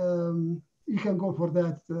 17. You can go for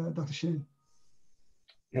that, Dr. Shane.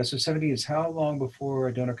 Yeah, so 70 is how long before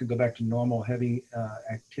a donor can go back to normal heavy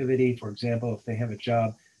activity? For example, if they have a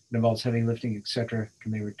job that involves heavy lifting, etc.,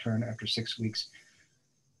 can they return after 6 weeks?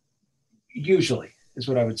 Usually is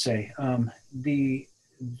what I would say. The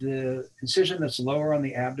incision that's lower on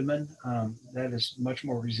the abdomen, that is much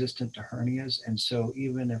more resistant to hernias. And so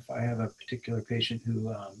even if I have a particular patient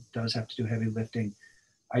who does have to do heavy lifting,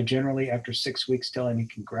 I generally, after 6 weeks, tell him he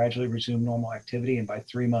can gradually resume normal activity, and by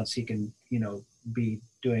 3 months he can, be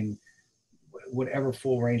doing whatever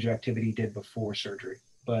full range of activity he did before surgery.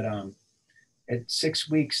 But at 6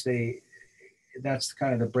 weeks, that's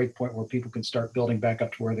kind of the break point where people can start building back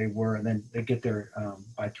up to where they were, and then they get there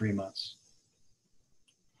by 3 months.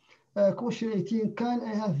 Question 18, can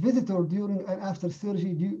I have visitor during and after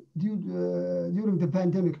surgery during the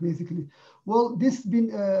pandemic, basically? Well, this has been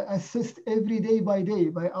assessed every day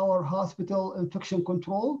by our hospital infection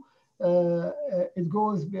control.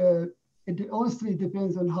 It honestly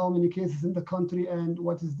depends on how many cases in the country and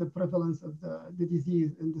what is the prevalence of the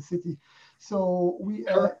disease in the city. So we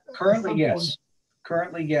currently yes.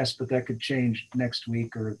 Currently yes, but that could change next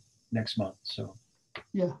week or next month. So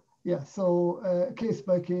yeah. So case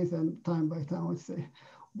by case and time by time, I would say.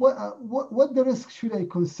 What the risk should I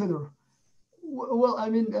consider? Well, I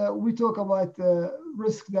mean, we talk about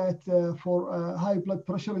risk that for high blood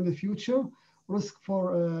pressure in the future, risk for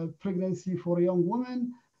pregnancy for a young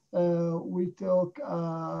woman. We talk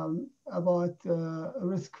about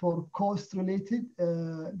risk for cost related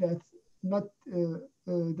that's not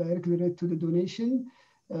directly related to the donation.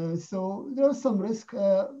 So there are some risk,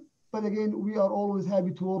 but again, we are always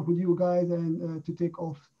happy to work with you guys and to take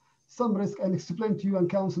off some risk and explain to you and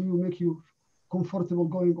counsel you, make you comfortable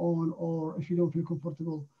going on, or if you don't feel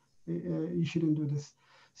comfortable, you shouldn't do this.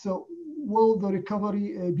 So will the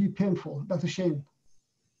recovery be painful? Dr. Shane.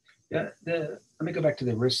 Yeah, let me go back to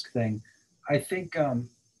the risk thing. I think,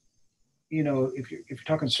 if you're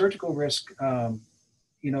talking surgical risk,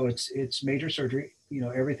 it's major surgery.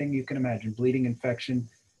 everything you can imagine: bleeding, infection,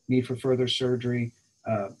 need for further surgery,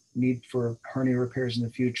 need for hernia repairs in the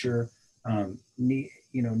future, need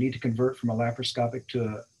to convert from a laparoscopic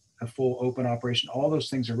to a full open operation. All those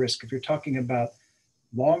things are risk. If you're talking about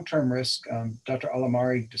long-term risk, Dr.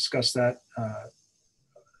 Alamari discussed that a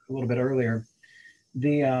little bit earlier.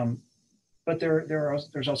 But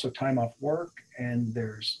there's also time off work, and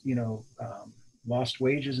there's lost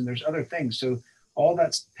wages, and there's other things. So all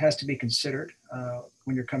that has to be considered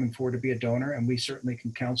when you're coming forward to be a donor, and we certainly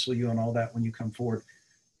can counsel you on all that when you come forward.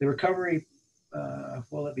 The recovery,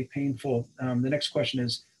 will it be painful? The next question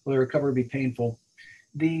is, will the recovery be painful?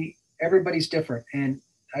 Everybody's different, and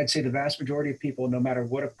I'd say the vast majority of people, no matter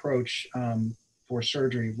what approach for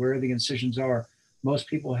surgery, where the incisions are, most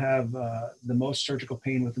people have the most surgical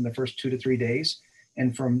pain within the first 2 to 3 days.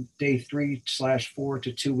 And from day 3/4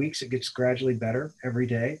 to 2 weeks, it gets gradually better every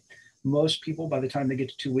day. Most people, by the time they get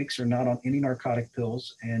to 2 weeks, are not on any narcotic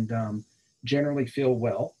pills and generally feel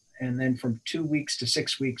well. And then from 2 weeks to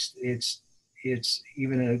 6 weeks, it's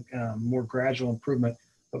even a more gradual improvement.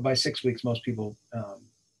 But by 6 weeks, most people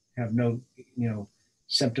have no,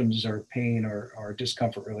 symptoms or pain or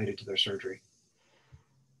discomfort related to their surgery.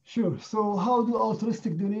 Sure. So how do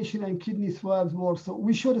altruistic donation and kidney swabs work? So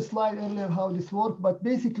we showed a slide earlier how this works, but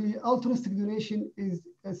basically altruistic donation is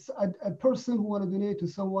a person who want to donate to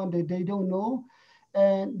someone that they don't know,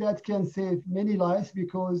 and that can save many lives,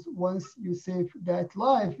 because once you save that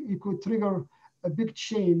life, it could trigger a big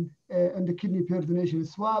chain in the kidney per donation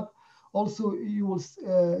swab. Also, you will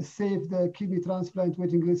save the kidney transplant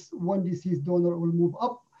waiting list. One deceased donor will move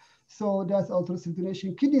up. So that's altruistic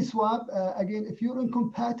donation. Kidney swab, again, if you're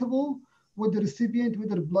incompatible with the recipient,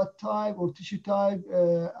 whether blood type or tissue type,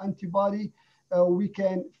 antibody, we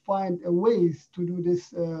can find ways to do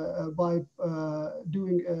this by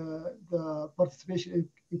doing the participation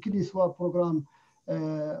in kidney swab program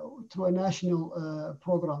through a national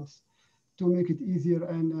programs to make it easier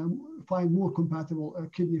and find more compatible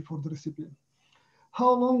kidney for the recipient.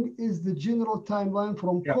 How long is the general timeline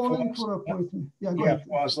from calling for appointment? Go ahead.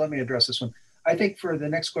 Fawaz, let me address this one. I think for the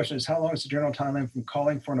next question is, how long is the general timeline from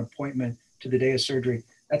calling for an appointment to the day of surgery?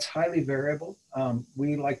 That's highly variable.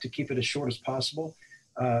 We like to keep it as short as possible.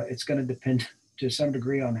 It's going to depend to some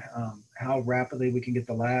degree on how rapidly we can get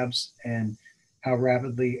the labs, and how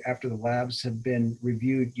rapidly after the labs have been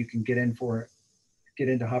reviewed, you can get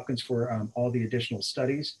into Hopkins for all the additional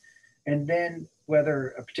studies. And then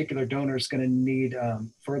whether a particular donor is going to need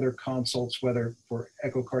further consults, whether for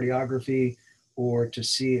echocardiography or to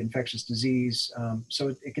see infectious disease.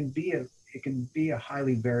 So it can be a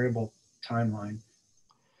highly variable timeline.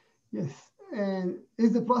 Yes. And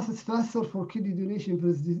is the process faster for kidney donation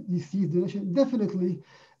versus deceased donation? Definitely.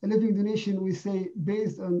 A living donation, we say,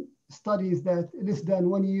 based on studies, that less than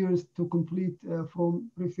 1 year to complete from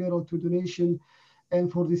referral to donation.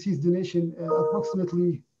 And for deceased donation,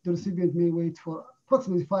 approximately the recipient may wait for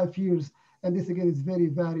approximately 5 years. And this, again, is very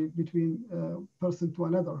varied between person to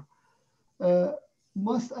another.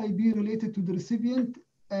 Must I be related to the recipient?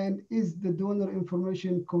 And is the donor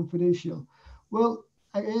information confidential? Well,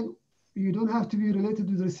 again, you don't have to be related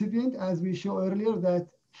to the recipient, as we showed earlier, that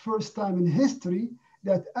first time in history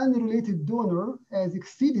that unrelated donor has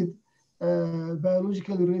exceeded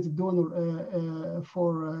biologically related donor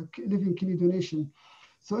for living kidney donation.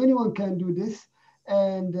 So anyone can do this.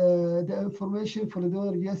 And the information for the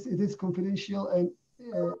donor, yes, it is confidential. And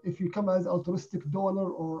if you come as altruistic donor,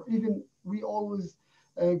 or even, we always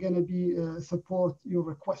gonna be support your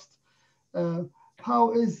request.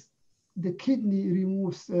 How is the kidney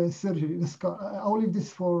removes surgery? I'll leave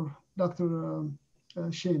this for Dr.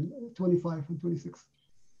 Shane, 25 and 26.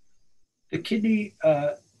 The kidney,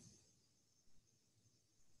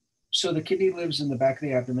 so the kidney lives in the back of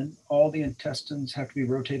the abdomen. All the intestines have to be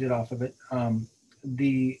rotated off of it.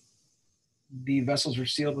 The vessels are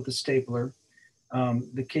sealed with a stapler.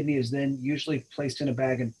 The kidney is then usually placed in a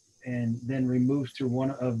bag and then removed through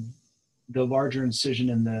one of the larger incision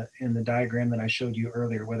in the diagram that I showed you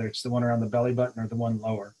earlier, whether it's the one around the belly button or the one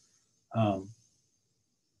lower. But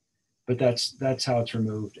that's how it's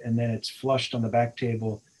removed. And then it's flushed on the back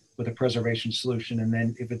table with a preservation solution. And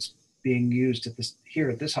then if it's being used at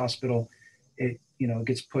this hospital, it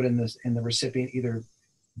gets put in the recipient either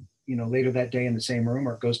later that day in the same room,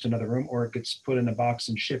 or it goes to another room, or it gets put in a box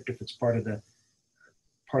and shipped if it's part of the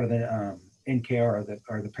NKR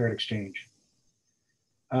or the paired exchange.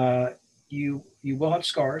 You will have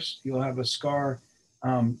scars. You'll have a scar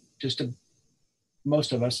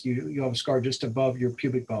most of us, you'll have a scar just above your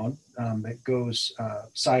pubic bone that goes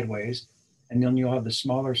sideways. And then you'll have the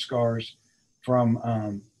smaller scars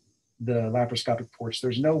from the laparoscopic ports.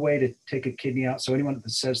 There's no way to take a kidney out. So anyone that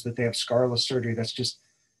says that they have scarless surgery,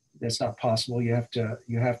 that's not possible. You have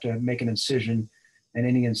to make an incision, and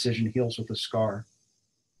any incision heals with a scar.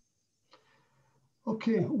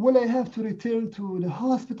 Okay, will I have to return to the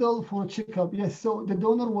hospital for a checkup? Yes, so the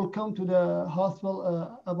donor will come to the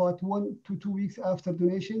hospital about 1 to 2 weeks after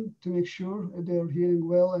donation to make sure they're healing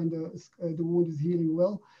well and the wound is healing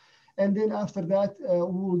well. And then after that,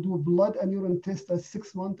 we will do blood and urine test at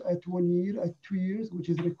 6 months, at 1 year, at 2 years, which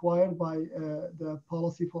is required by the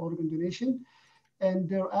policy for organ donation. And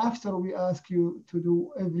thereafter, we ask you to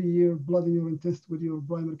do every year blood and urine test with your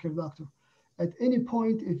primary care doctor. At any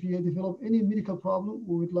point, if you develop any medical problem,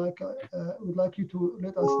 we would like you to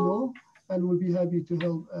let us know, and we'll be happy to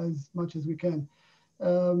help as much as we can.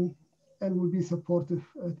 And we'll be supportive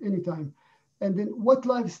at any time. And then what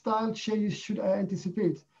lifestyle changes should I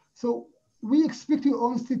anticipate? So we expect you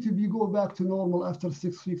honestly to go back to normal after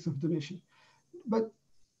 6 weeks of donation. But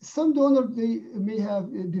some donors, they may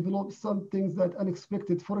have developed some things that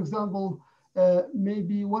unexpected. For example,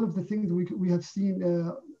 maybe one of the things we have seen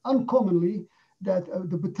uncommonly, that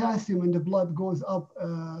the potassium in the blood goes up,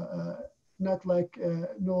 not like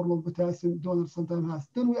normal potassium donors sometimes has.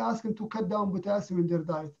 Then we ask them to cut down potassium in their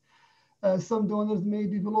diet. Some donors may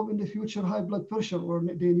develop in the future high blood pressure, or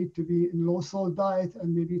they need to be in low salt diet,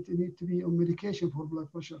 and maybe they need to be on medication for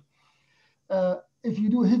blood pressure. If you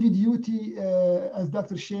do heavy duty, as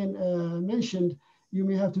Dr. Shane mentioned, you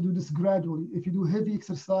may have to do this gradually. If you do heavy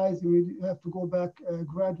exercise, you may have to go back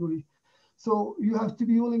gradually. So you have to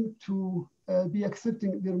be willing to be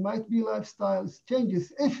accepting there might be lifestyle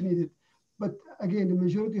changes if needed. But again, the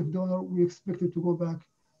majority of donors, we expect them to go back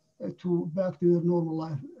to their normal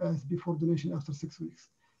life as before donation after 6 weeks.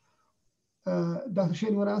 Dr.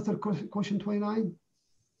 Shane, you want to answer question 29?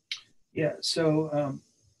 Yeah, so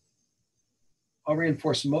I'll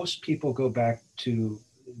reinforce, most people go back to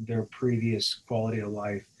their previous quality of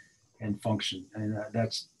life and function. And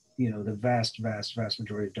that's, the vast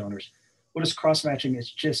majority of donors. What is cross-matching? It's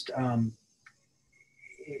just,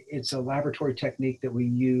 it's a laboratory technique that we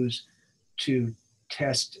use to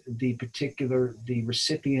test the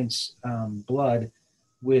recipient's blood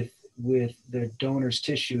with the donor's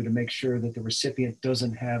tissue to make sure that the recipient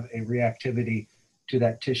doesn't have a reactivity to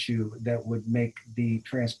that tissue that would make the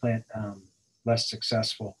transplant less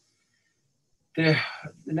successful. The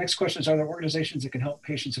next question is, are there organizations that can help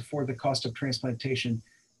patients afford the cost of transplantation?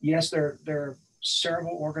 Yes, there are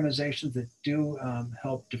several organizations that do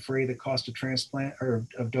help defray the cost of transplant or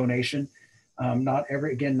of donation. Not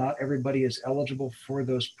everybody is eligible for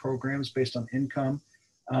those programs based on income,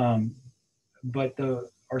 but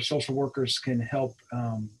our social workers can help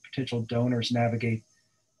potential donors navigate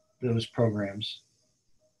those programs.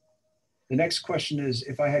 The next question is,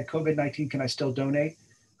 if I had COVID-19, can I still donate?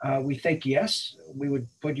 We think yes. We would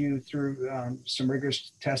put you through some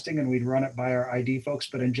rigorous testing, and we'd run it by our ID folks.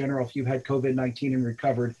 But in general, if you've had COVID-19 and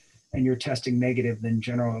recovered and you're testing negative, then in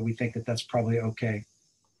general, we think that that's probably okay.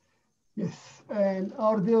 Yes, and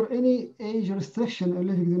are there any age restriction on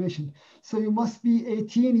living donation? So you must be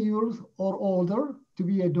 18 years or older to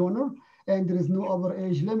be a donor, and there is no other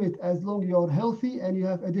age limit as long as you are healthy and you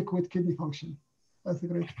have adequate kidney function. That's a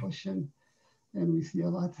great question, and we see a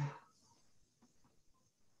lot.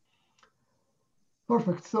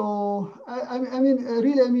 Perfect. So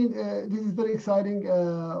this is very exciting.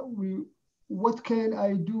 What can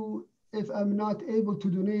I do if I'm not able to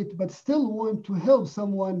donate but still want to help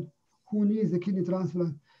someone who needs a kidney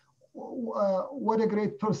transplant? What a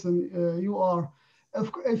great person you are.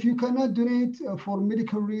 If you cannot donate for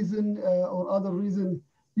medical reason or other reason,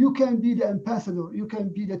 you can be the ambassador. You can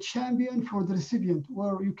be the champion for the recipient,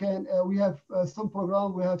 where you can, we have some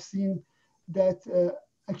program, we have seen that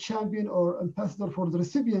a champion or ambassador for the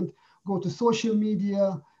recipient go to social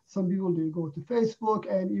media. Some people, they go to Facebook,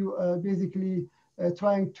 and you basically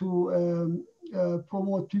trying to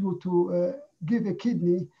promote people to give a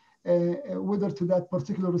kidney, whether to that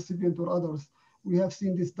particular recipient or others. We have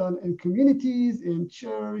seen this done in communities, in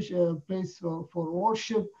church, place for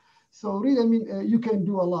worship. So really, you can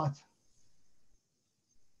do a lot.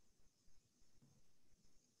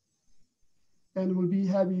 And we'll be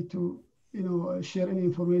happy to share any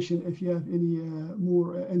information if you have any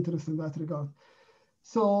more interest in that regard.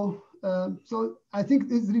 So I think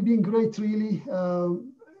this has been great, really.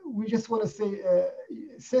 We just want to say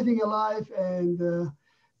saving a life, and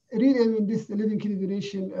really, this living kidney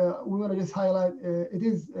donation, we want to just highlight it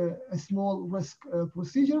is a small risk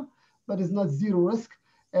procedure, but it's not zero risk.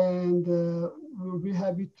 And we'll be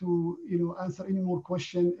happy to answer any more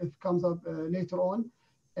question if it comes up later on.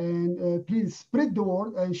 And please spread the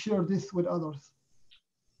word and share this with others.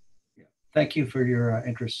 Thank you for your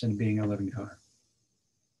interest in being a living donor.